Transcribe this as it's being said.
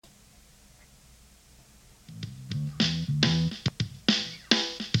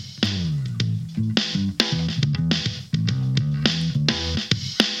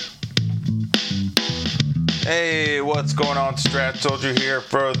Hey, what's going on? Strat Soldier here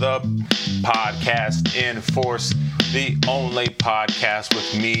for the podcast in force, the only podcast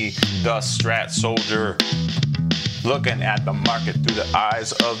with me, the Strat Soldier, looking at the market through the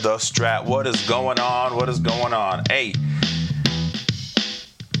eyes of the Strat. What is going on? What is going on? Hey,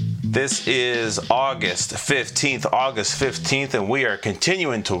 this is August 15th, and we are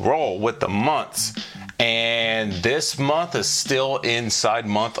continuing to roll with the months. And this month is still inside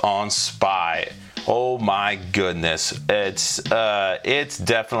month on SPY. Oh my goodness. It's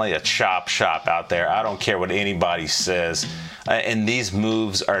definitely a chop shop out there. I don't care what anybody says. And these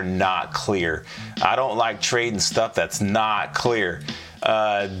moves are not clear. I don't like trading stuff that's not clear.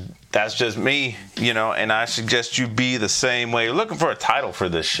 That's just me, and I suggest you be the same way. You're looking for a title for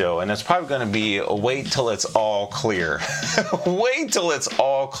this show, and it's probably going to be wait till it's all clear. Wait till it's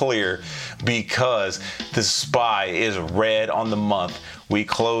all clear, because the SPY is red on the month. We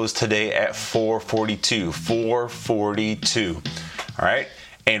closed today at 442. All right.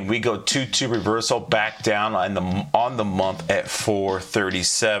 And we go 2-2 reversal back down on the month at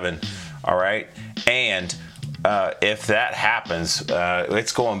 437. All right. And if that happens,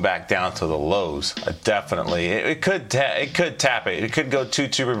 it's going back down to the lows. Definitely, it could tap it. It could go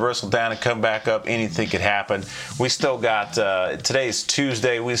 2-2 reversal down and come back up. Anything could happen. We still got today's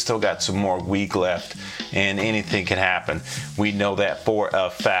Tuesday. We still got some more week left, and anything can happen. We know that for a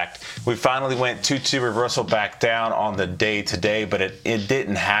fact. We finally went 2-2 reversal back down on the day today, but it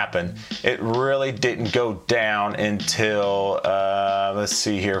didn't happen. It really didn't go down until let's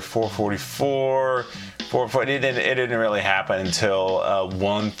see here, 444. It didn't really happen until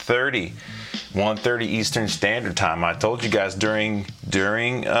 1:30 Eastern Standard Time. I told you guys during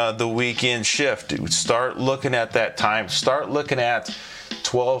the weekend shift, start looking at that time. Start looking at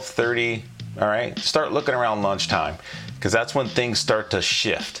 12:30. All right, start looking around lunchtime, because that's when things start to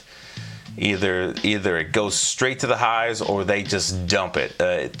shift. Either it goes straight to the highs or they just dump it.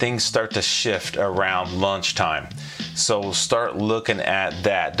 Things start to shift around lunchtime. So start looking at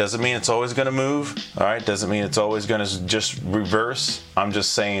that. Doesn't mean it's always going to move. All right. Doesn't mean it's always going to just reverse. I'm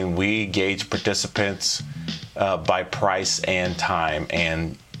just saying we gauge participants by price and time.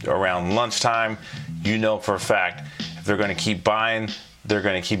 And around lunchtime, for a fact, if they're going to keep buying, they're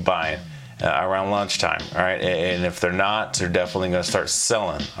going to keep buying. Around lunchtime, all right, and if they're not, they're definitely going to start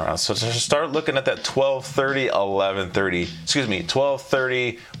selling. All right, so start looking at that 12:30,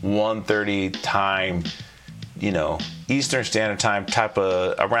 12:30, 1:30 time, Eastern Standard Time type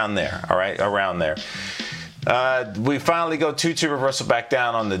of around there. All right, around there. We finally go 2-2 reversal back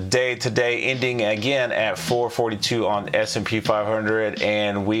down on the day today, ending again at 442 on S&P 500,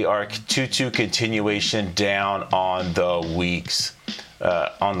 and we are 2-2 continuation down on the weeks.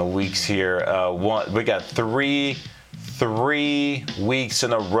 Here, we got three weeks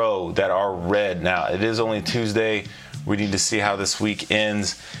in a row that are red. Now, it is only Tuesday. We need to see how this week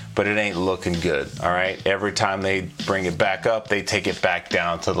ends, but it ain't looking good. All right. Every time they bring it back up, they take it back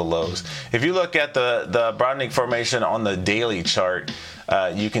down to the lows. If you look at the broadening formation on the daily chart,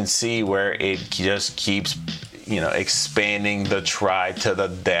 you can see where it just keeps expanding the try to the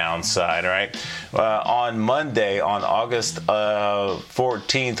downside. All right. On Monday, on August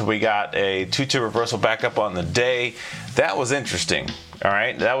 14th, we got a 2-2 reversal back up on the day. That was interesting. All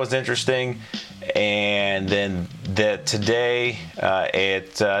right. That was interesting. And then today,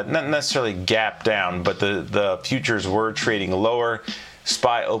 it not necessarily gapped down, but the futures were trading lower.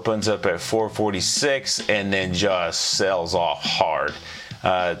 SPY opens up at 446 and then just sells off hard.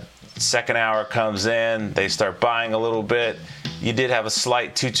 Second hour comes in, they start buying a little bit. You did have a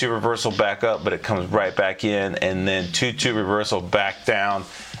slight 2-2 reversal back up, but it comes right back in, and then 2-2 reversal back down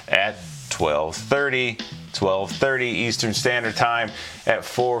at 12:30 Eastern Standard Time at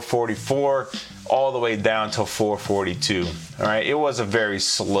 444, all the way down to 442. All right, it was a very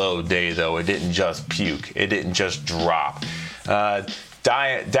slow day though. It didn't just puke. It didn't just drop.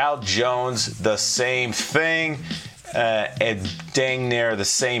 Dow Jones, the same thing. And dang near the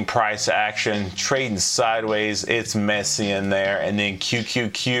same price action, trading sideways. It's messy in there. And then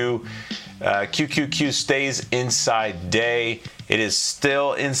QQQ stays inside day. It is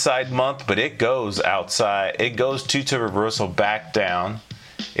still inside month, but it goes outside. It goes 2-2 reversal back down.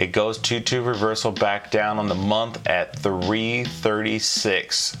 It goes 2-2 reversal back down on the month at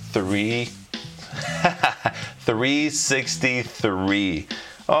 336. 363.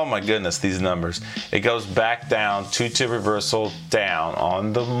 Oh my goodness, these numbers. It goes back down, 2-2 reversal down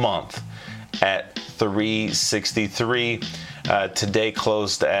on the month at 363. Today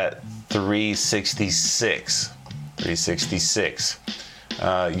closed at 366.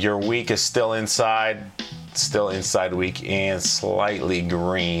 Your week is still inside. still inside weak and slightly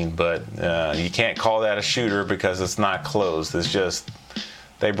green, but you can't call that a shooter because it's not closed. It's just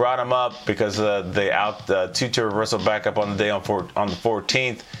they brought them up because they out 2-2 reversal back up on the day on the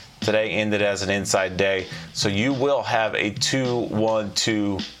 14th. Today ended as an inside day, so you will have a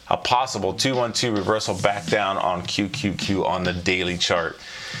possible 2-1-2 reversal back down on QQQ on the daily chart.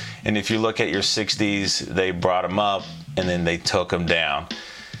 And if you look at your 60s, they brought them up and then they took them down.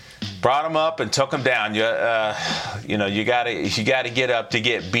 Brought them up and took them down. You gotta get up to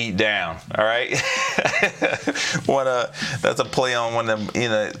get beat down. All right. That's a play on one of them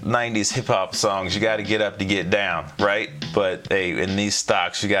 90s hip hop songs. You got to get up to get down, right? But in these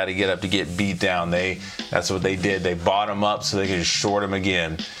stocks, you got to get up to get beat down. That's what they did. They bought them up so they could short them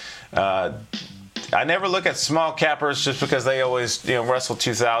again. I never look at small cappers just because they always, Russell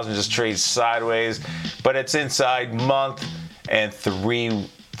 2000 just trades sideways, but it's inside month and three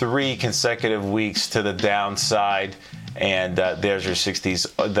consecutive weeks to the downside, and there's your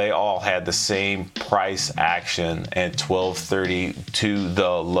 60s. They all had the same price action at 12.30 to the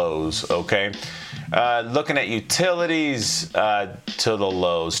lows. Okay. Looking at utilities to the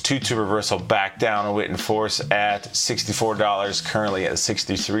lows, 2-2 reversal back down on Witten Force at $64, currently at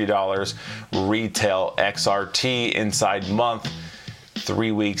 $63. Retail XRT inside month,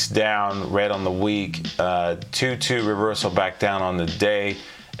 3 weeks down, red on the week, 2-2 reversal back down on the day.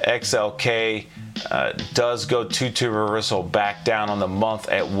 XLK does go 2-2 reversal back down on the month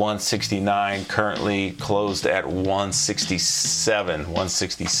at 169, currently closed at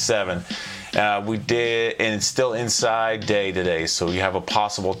 167. We did, and it's still inside day today, so you have a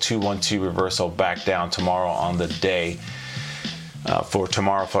possible 2-1-2 reversal back down tomorrow on the day. For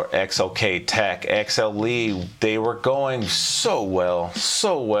tomorrow for XLK Tech. XLE, they were going so well.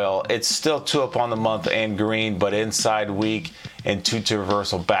 It's still 2 up on the month and green, but inside weak and 2-2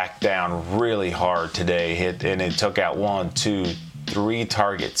 reversal back down really hard today. And it took out 1, 2, 3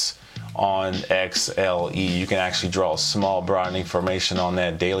 targets on XLE. You can actually draw a small broadening formation on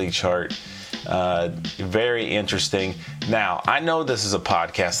that daily chart. Very interesting. Now, I know this is a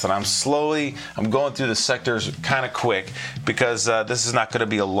podcast and I'm going through the sectors kind of quick because this is not going to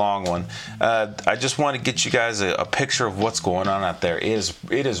be a long one. I just want to get you guys a picture of what's going on out there.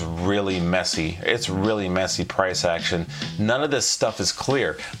 It is really messy. It's really messy price action. None of this stuff is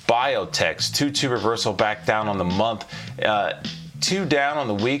clear. Biotechs, 2-2 reversal back down on the month, 2 down on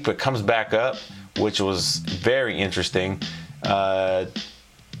the week, but comes back up, which was very interesting.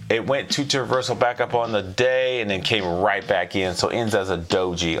 It went 2-2 reversal back up on the day and then came right back in. So ends as a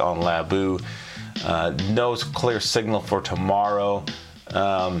doji on Labu. No clear signal for tomorrow.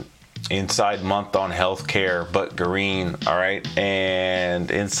 Inside month on healthcare, but green. All right. And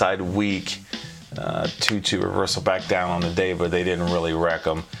inside week, 2-2 reversal back down on the day, but they didn't really wreck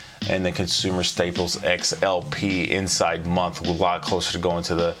them. And then consumer staples XLP inside month, a lot closer to going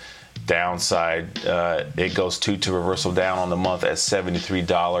to the downside. It goes 2-2 reversal down on the month at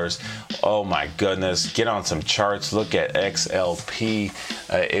 $73. Oh my goodness, get on some charts, look at XLP.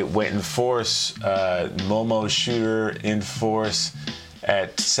 It went in force, Momo shooter in force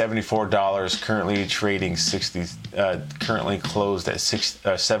at $74, currently trading currently closed at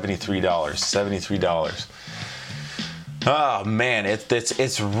 $73. Oh man,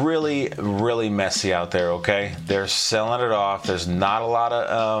 it's really messy out there. Okay, they're selling it off. There's not a lot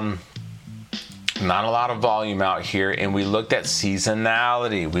of volume out here, and we looked at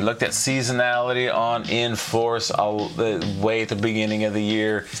seasonality. On in-force way at the beginning of the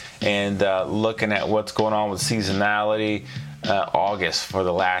year, and looking at what's going on with seasonality. August for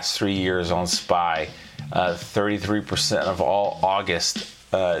the last 3 years on SPY, 33% of all August.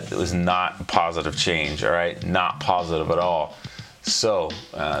 It was not positive change, all right? Not positive at all. So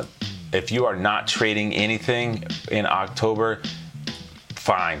if you are not trading anything in October,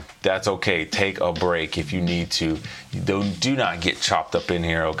 fine. That's okay. Take a break if you need to. Do not get chopped up in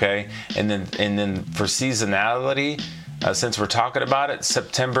here, okay? And then for seasonality, since we're talking about it,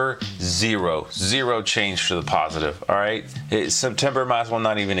 September, zero change to the positive, all right? September might as well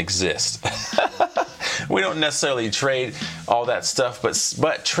not even exist. We don't necessarily trade all that stuff, but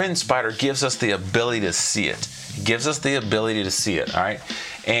TrendSpider gives us the ability to see it. All right?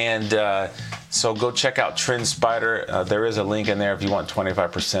 And so go check out TrendSpider. There is a link in there if you want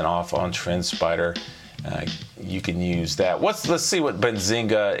 25% off on TrendSpider. You can use that. Let's see what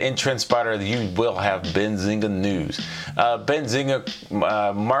Benzinga in TrendSpider. You will have Benzinga news. Benzinga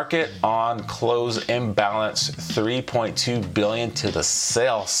market on close imbalance, $3.2 billion to the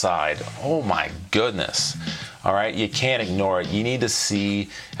sell side. Oh my goodness. All right, you can't ignore it. You need to see,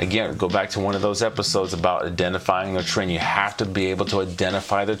 again, go back to one of those episodes about identifying the trend. You have to be able to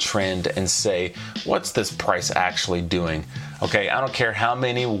identify the trend and say, what's this price actually doing? Okay, I don't care how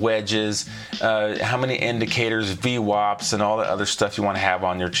many wedges, how many indicators, VWAPs, and all the other stuff you want to have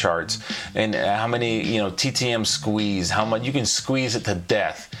on your charts, and how many, TTM squeeze, how much you can squeeze it to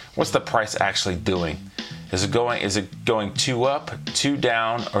death. What's the price actually doing? Is it going 2 up, 2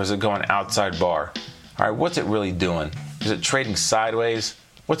 down, or is it going outside bar? All right, what's it really doing? Is it trading sideways?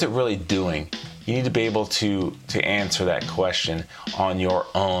 What's it really doing? You need to be able to answer that question on your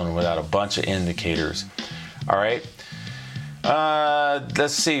own without a bunch of indicators. All right.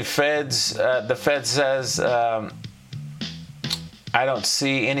 Let's see. The Fed says, I don't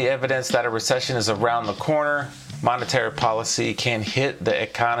see any evidence that a recession is around the corner. Monetary policy can hit the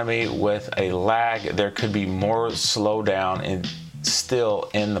economy with a lag. There could be more slowdown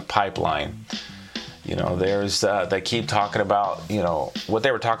still in the pipeline. They keep talking about, what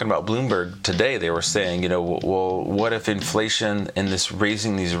they were talking about Bloomberg today. They were saying, well, what if inflation and this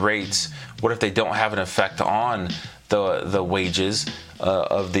raising these rates, what if they don't have an effect on the wages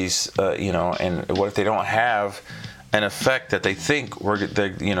of these, and what if they don't have an effect that they think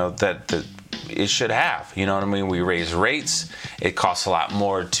that it should have? You know what I mean? We raise rates, it costs a lot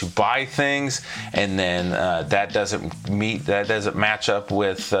more to buy things, and then that doesn't match up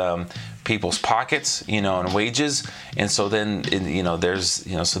with people's pockets, and wages, and so then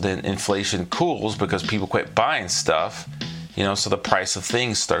then inflation cools because people quit buying stuff, so the price of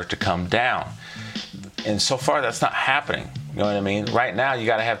things start to come down. And so far, that's not happening. You know what I mean? Right now, you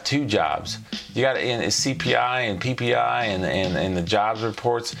got to have 2 jobs. You got in CPI and PPI and the jobs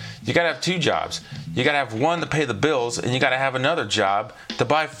reports. You got to have 2 jobs. You got to have one to pay the bills, and you got to have another job to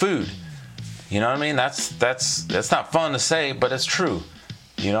buy food. You know what I mean? That's not fun to say, but it's true.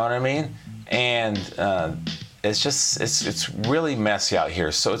 You know what I mean? And it's really messy out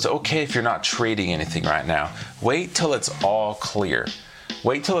here. So it's okay if you're not trading anything right now. Wait till it's all clear.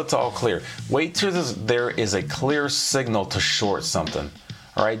 Wait till it's all clear. Wait till there is a clear signal to short something.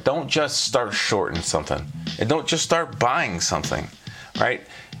 All right? Don't just start shorting something. And don't just start buying something. Right?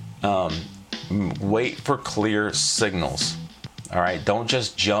 Wait for clear signals. All right? Don't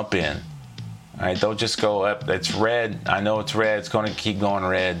just jump in. All right? Don't just go up. It's red. I know it's red. It's going to keep going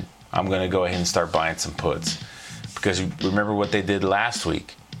red. I'm going to go ahead and start buying some puts. Because remember what they did last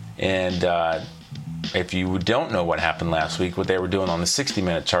week. And if you don't know what happened last week, what they were doing on the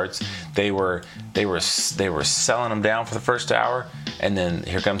 60-minute charts, they were selling them down for the first hour, and then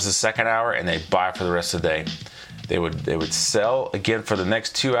here comes the second hour, and they buy for the rest of the day. They would sell again for the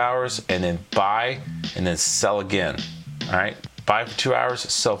next 2 hours, and then buy, and then sell again. All right, buy for 2 hours,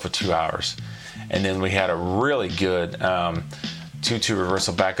 sell for 2 hours, and then we had a really good 2-2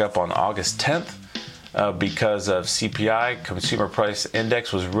 reversal back up on August 10th. Because of CPI, Consumer Price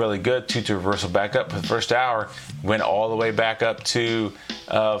Index was really good. 2-2 reversal back up for the first hour, went all the way back up to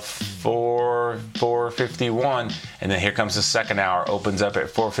 451, and then here comes the second hour, opens up at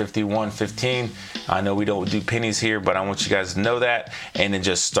 451.15. I know we don't do pennies here, but I want you guys to know that, and it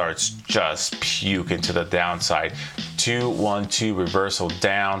just starts puking to the downside. 2-1-2 reversal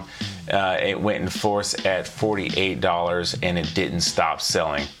down. It went in force at $48, and it didn't stop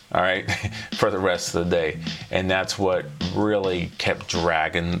selling. All right, for the rest of the day. And that's what really kept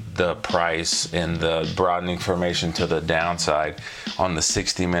dragging the price and the broadening formation to the downside on the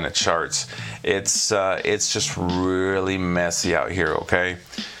 60-minute charts. It's just really messy out here, okay?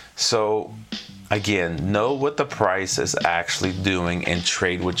 So again, know what the price is actually doing and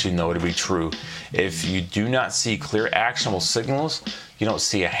trade what you know to be true. If you do not see clear actionable signals, you don't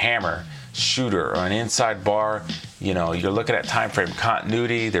see a hammer, shooter, or an inside bar, you're looking at time frame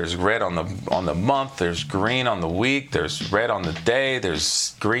continuity. There's red on the month, there's green on the week, there's red on the day,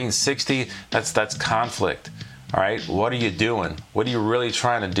 there's green 60. That's conflict. All right, what are you doing? What are you really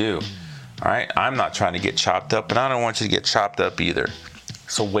trying to do? All right, I'm not trying to get chopped up, and I don't want you to get chopped up either.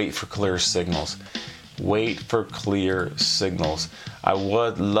 So wait for clear signals. Wait for clear signals. I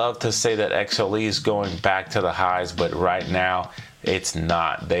would love to say that XLE is going back to the highs, but right now it's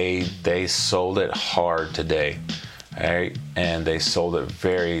not. They sold it hard today. All right, and they sold it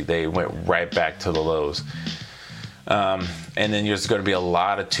they went right back to the lows. And then there's going to be a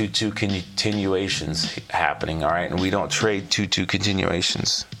lot of 2-2 continuations happening. All right, and we don't trade 2-2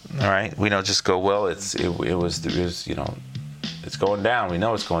 continuations. All right, we don't just go, well, it's going down. We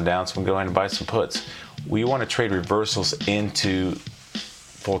know it's going down, so we go ahead and buy some puts. We want to trade reversals into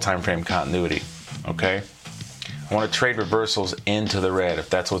full time frame continuity. Okay, I want to trade reversals into the red if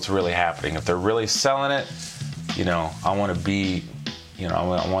that's what's really happening. If they're really selling it, I want to be,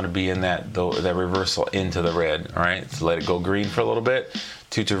 I want to be in that reversal into the red. All right, so let it go green for a little bit,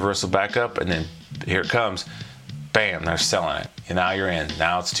 2-2 reversal back up, and then here it comes. Bam, they're selling it. And now you're in.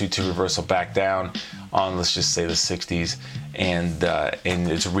 Now it's 2-2 reversal back down on, let's just say, the 60s, and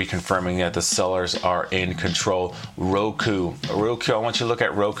it's reconfirming that the sellers are in control. Roku, I want you to look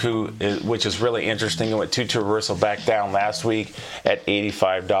at Roku, which is really interesting. It went 2-2 reversal back down last week at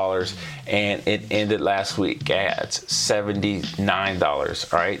 $85, and it ended last week at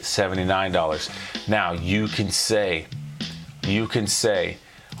 $79. All right, $79. Now you can say,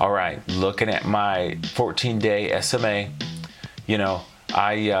 all right, looking at my 14-day SMA,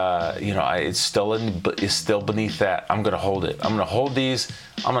 it's still beneath that. I'm gonna hold it. I'm gonna hold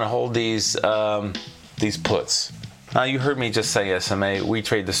these puts. Now you heard me just say SMA. We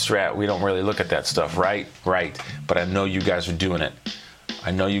trade the strat. We don't really look at that stuff, right? Right. But I know you guys are doing it.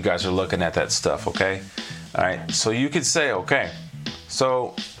 I know you guys are looking at that stuff. Okay. All right. So you could say, okay,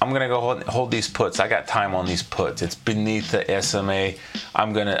 so I'm gonna go hold these puts. I got time on these puts. It's beneath the SMA.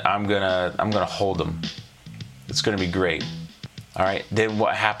 I'm gonna hold them. It's gonna be great. All right. Then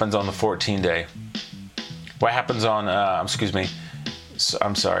what happens on the 14-day? What happens on?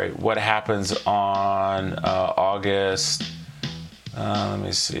 What happens on August? Let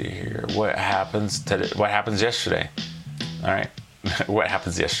me see here. What happens today? What happens yesterday? All right. What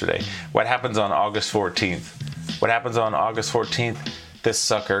happens yesterday? What happens on August 14th? What happens on August 14th? This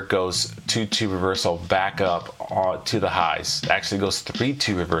sucker goes 2-2 reversal back up to the highs. Actually goes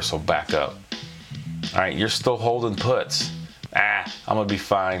 3-2 reversal back up. All right, you're still holding puts. I'm gonna be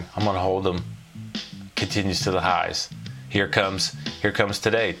fine. I'm gonna hold them. Continues to the highs. Here comes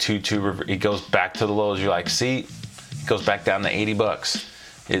today. 2-2. It goes back to the lows. You're like, see, it goes back down to $80.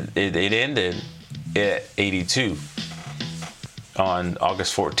 It ended at 82 on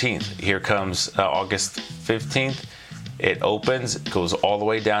August 14th. Here comes August 15th. It opens, goes all the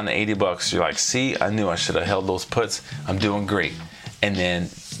way down to $80. You're like, see, I knew I should have held those puts. I'm doing great. And then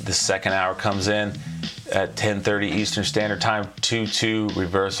the second hour comes in at 10:30 Eastern Standard Time, 2-2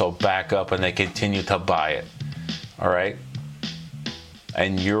 reversal back up, and they continue to buy it. All right.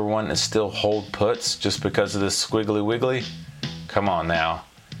 And you're wanting to still hold puts just because of this squiggly wiggly? Come on now.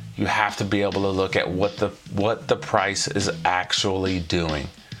 You have to be able to look at what the price is actually doing.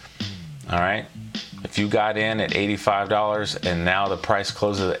 All right. If you got in at $85 and now the price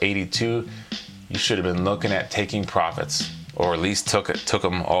closes at 82, you should have been looking at taking profits, or at least took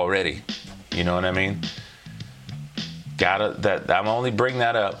them already. You know what I mean? I'm only bring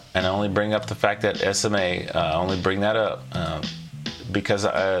that up, and I only bring up the fact that SMA. Only bring that up because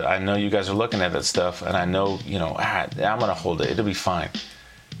I know you guys are looking at that stuff, and I know I'm gonna hold it. It'll be fine.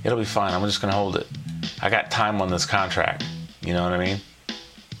 It'll be fine. I'm just gonna hold it. I got time on this contract. You know what I mean?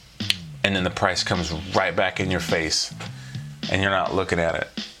 And then the price comes right back in your face, and you're not looking at it.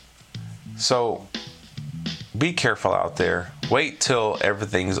 So be careful out there. Wait till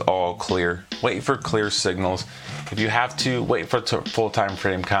everything's all clear. Wait for clear signals. If you have to, wait for full time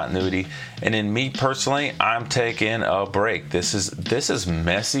frame continuity. And in me personally, I'm taking a break. This is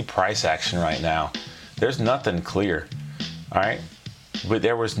messy price action right now. There's nothing clear. All right. But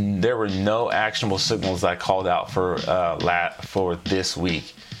there were no actionable signals that I called out for this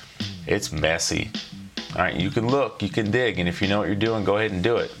week. It's messy. All right, you can look, you can dig, and if you know what you're doing, go ahead and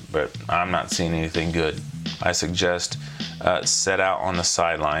do it. But I'm not seeing anything good. I suggest set out on the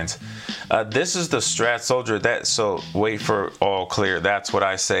sidelines. This is the Strat Soldier. So wait for all clear. That's what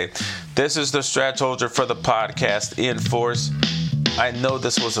I say. This is the Strat Soldier for the podcast in force. I know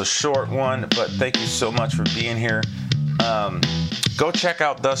this was a short one, but thank you so much for being here. Go check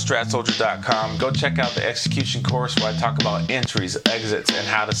out thestratsoldier.com. Go check out the execution course where I talk about entries, exits, and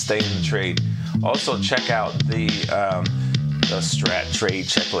how to stay in the trade. Also check out the Strat Trade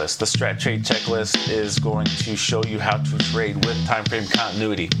Checklist. The Strat Trade Checklist is going to show you how to trade with time frame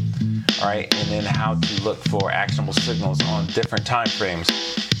continuity. All right, and then how to look for actionable signals on different time frames.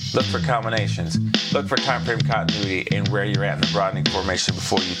 Look for combinations. Look for time frame continuity and where you're at in the broadening formation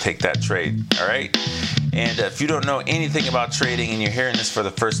before you take that trade. All right. And if you don't know anything about trading and you're hearing this for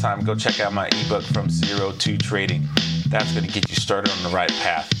the first time, go check out my ebook From Zero to Trading. That's going to get you started on the right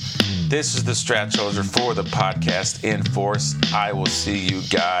path. This is the Strat Soldier for the podcast in force. I will see you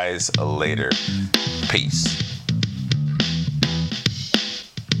guys later. Peace.